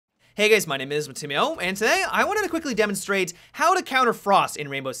Hey guys, my name is Matimio, and today I wanted to quickly demonstrate how to counter Frost in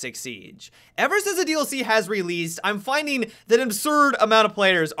Rainbow Six Siege. Ever since the DLC has released, I'm finding that an absurd amount of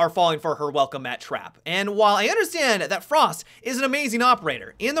players are falling for her welcome mat trap. And while I understand that Frost is an amazing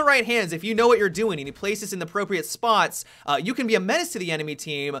operator, in the right hands, if you know what you're doing and you place this in the appropriate spots, you can be a menace to the enemy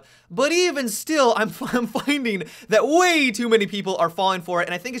team, but even still, I'm finding that way too many people are falling for it,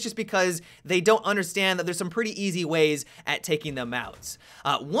 and I think it's just because they don't understand that there's some pretty easy ways at taking them out.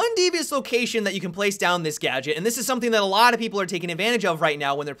 One devious location that you can place down this gadget, and this is something that a lot of people are taking advantage of right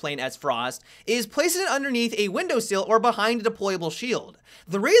now when they're playing as Frost, is placing it underneath a windowsill or behind a deployable shield.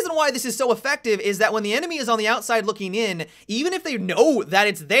 The reason why this is so effective is that when the enemy is on the outside looking in, even if they know that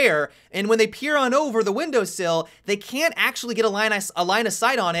it's there, and when they peer on over the windowsill, they can't actually get a line of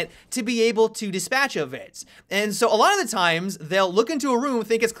sight on it to be able to dispatch of it. And so a lot of the times, they'll look into a room,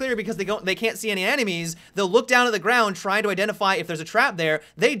 think it's clear because they can't see any enemies, they'll look down at the ground trying to identify if there's a trap there,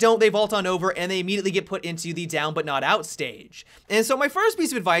 they don't, they vault on over, and they immediately get put into the down but not out stage. And so my first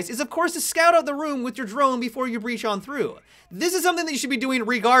piece of advice is, of course, to scout out the room with your drone before you breach on through. This is something that you should be doing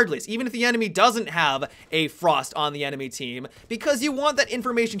regardless, even if the enemy doesn't have a Frost on the enemy team, because you want that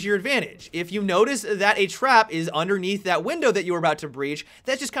information to your advantage. If you notice that a trap is underneath that window that you were about to breach,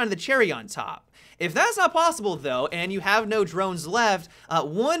 that's just kind of the cherry on top. If that's not possible though, and you have no drones left,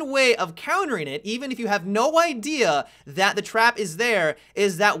 one way of countering it, even if you have no idea that the trap is there,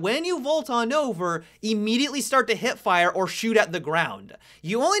 is that when you vault on over, immediately start to hip fire or shoot at the ground.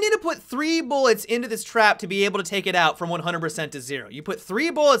 You only need to put 3 bullets into this trap to be able to take it out from 100% to 0. You put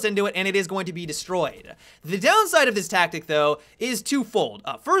 3 bullets into it and it is going to be destroyed. The downside of this tactic though is twofold.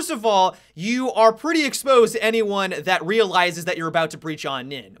 First of all, you are pretty exposed to anyone that realizes that you're about to breach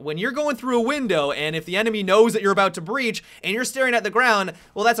on in. When you're going through a window, and if the enemy knows that you're about to breach and you're staring at the ground,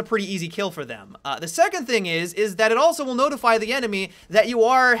 well, that's a pretty easy kill for them. The second thing is that it also will notify the enemy that you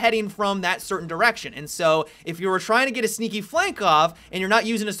are heading from that certain direction. And so if you were trying to get a sneaky flank off and you're not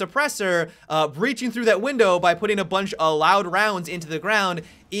using a suppressor, breaching through that window by putting a bunch of loud rounds into the ground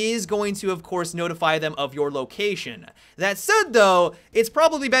is going to, of course, notify them of your location. That said, though, it's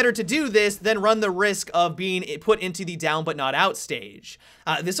probably better to do this than run the risk of being put into the down but not out stage.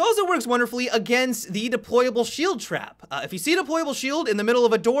 This also works wonderfully against the deployable shield trap. If you see a deployable shield in the middle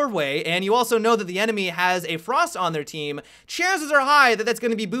of a doorway, and you also know that the enemy has a Frost on their team, chances are high that that's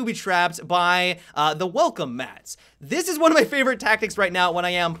going to be booby-trapped by the welcome mats. This is one of my favorite tactics right now when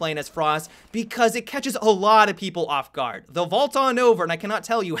I am playing as Frost, because it catches a lot of people off guard. They'll vault on over, and I cannot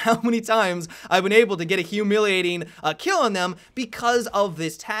tell you how many times I've been able to get a humiliating kill on them because of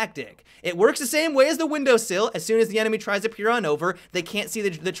this tactic. It works the same way as the windowsill. As soon as the enemy tries to peer on over, they can't see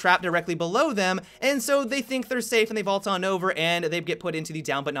the trap directly below them, and so they think they're safe and they vault on over and they get put into the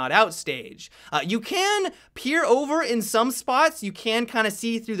down but not out stage. You can peer over in some spots. You can kind of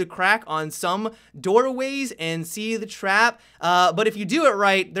see through the crack on some doorways and see the trap, but if you do it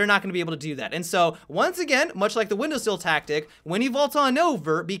right, they're not going to be able to do that. And so once again, much like the windowsill tactic, when you vault on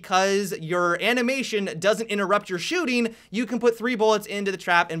over, because your animation doesn't interrupt your shooting, you can put 3 bullets into the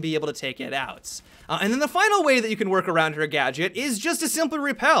trap and be able to take it out. And then the final way that you can work around her gadget is just to simply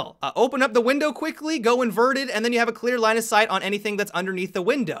repel. Open up the window quickly, go inverted, and then you have a clear line of sight on anything that's underneath the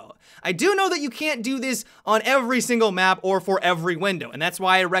window. I do know that you can't do this on every single map or for every window, and that's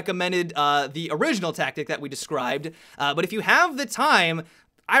why I recommended the original tactic that we described. But if you have the time,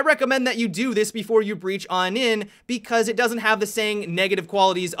 I recommend that you do this before you breach on in, because it doesn't have the same negative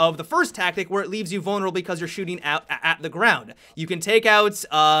qualities of the first tactic where it leaves you vulnerable because you're shooting out at the ground. You can take out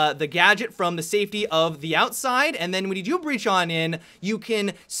the gadget from the safety of the outside, and then when you do breach on in, you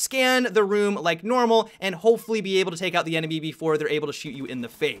can scan the room like normal and hopefully be able to take out the enemy before they're able to shoot you in the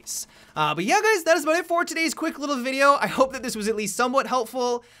face. But yeah, guys, that is about it for today's quick little video. I hope that this was at least somewhat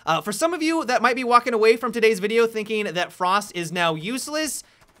helpful. For some of you that might be walking away from today's video thinking that Frost is now useless,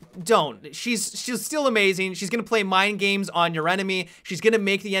 don't. She's still amazing. She's gonna play mind games on your enemy. She's gonna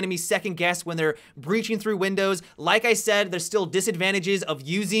make the enemy second guess when they're breaching through windows. Like I said, there's still disadvantages of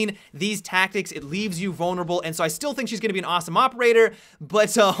using these tactics. It leaves you vulnerable, and so I still think she's gonna be an awesome operator,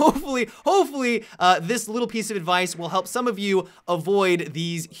 but hopefully, this little piece of advice will help some of you avoid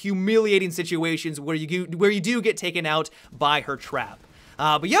these humiliating situations where you do get taken out by her trap.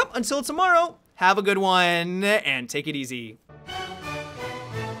 But yep, until tomorrow, have a good one, and take it easy.